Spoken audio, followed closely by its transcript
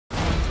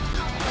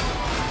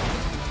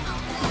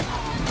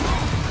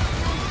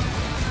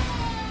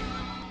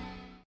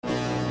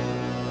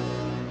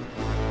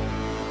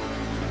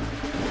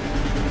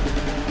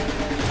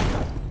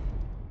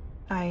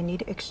need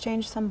to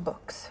exchange some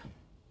books.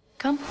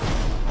 Come.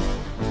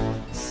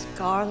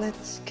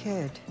 Scarlett's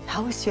kid.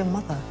 How is your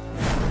mother?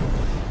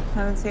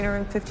 Haven't seen her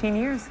in 15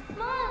 years.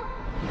 Mom!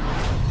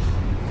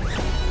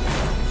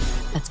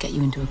 Let's get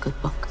you into a good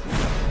book.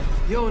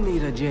 You'll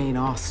need a Jane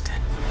Austen.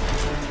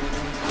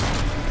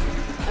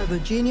 A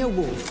Virginia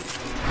Woolf.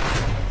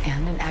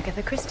 And an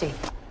Agatha Christie.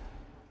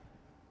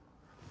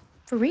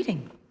 For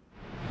reading.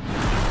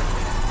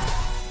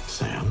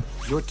 Sam,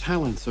 your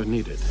talents are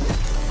needed.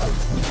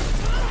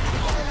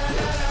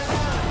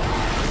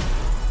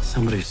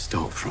 Somebody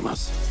stole from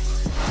us.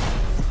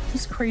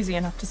 Who's crazy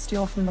enough to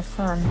steal from the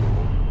firm?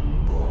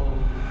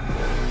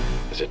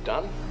 Is it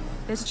done?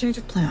 There's a change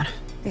of plan.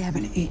 They have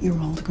an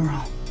 8-year-old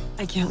girl.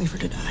 I can't leave her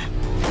to die.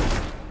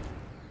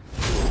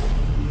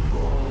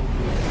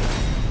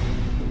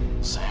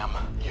 Sam,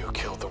 you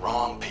killed the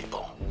wrong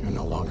people. You're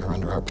no longer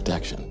under our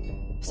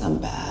protection. Some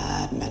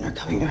bad men are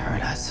coming to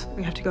hurt us.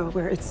 We have to go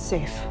where it's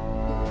safe.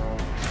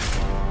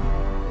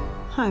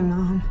 Hi,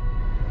 Mom.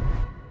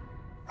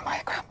 Am I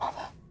a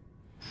grandmother?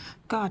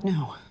 God,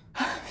 no.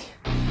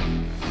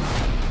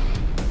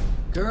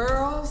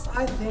 Girls,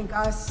 I think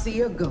I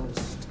see a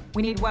ghost.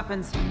 We need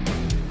weapons.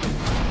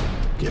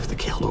 Give the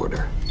kill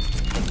order.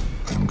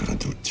 I'm gonna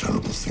do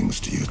terrible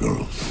things to you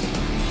girls.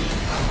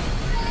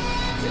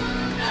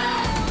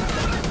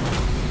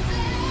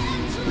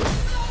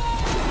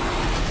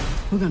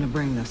 We're gonna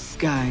bring the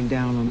sky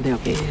down on their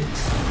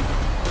heads.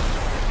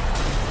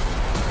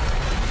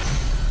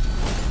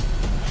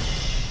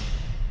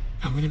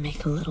 I'm gonna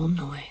make a little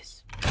noise.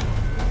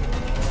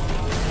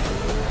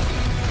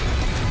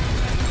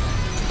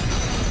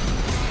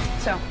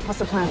 So, what's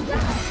the plan?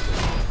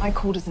 I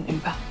called as an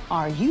Uber.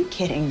 Are you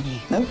kidding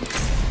me? Nope.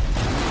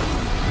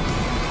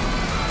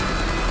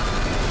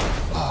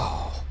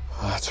 Oh,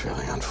 that's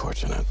really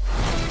unfortunate.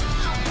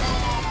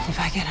 If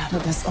I get out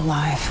of this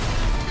alive,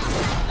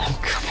 I'm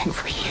coming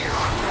for you.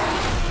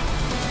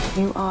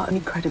 You are an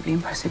incredibly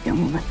impressive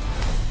young woman.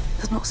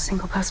 There's not a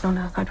single person on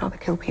earth I'd rather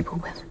kill people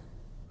with.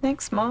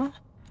 Thanks, Mom.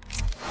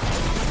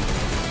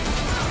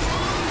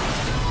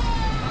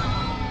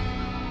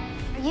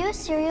 Are you a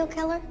serial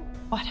killer?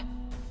 What?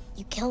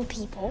 You kill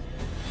people.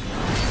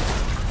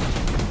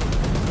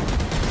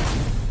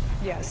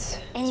 Yes.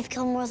 And you've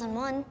killed more than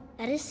one.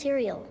 That is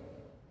serial.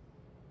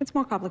 It's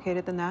more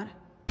complicated than that.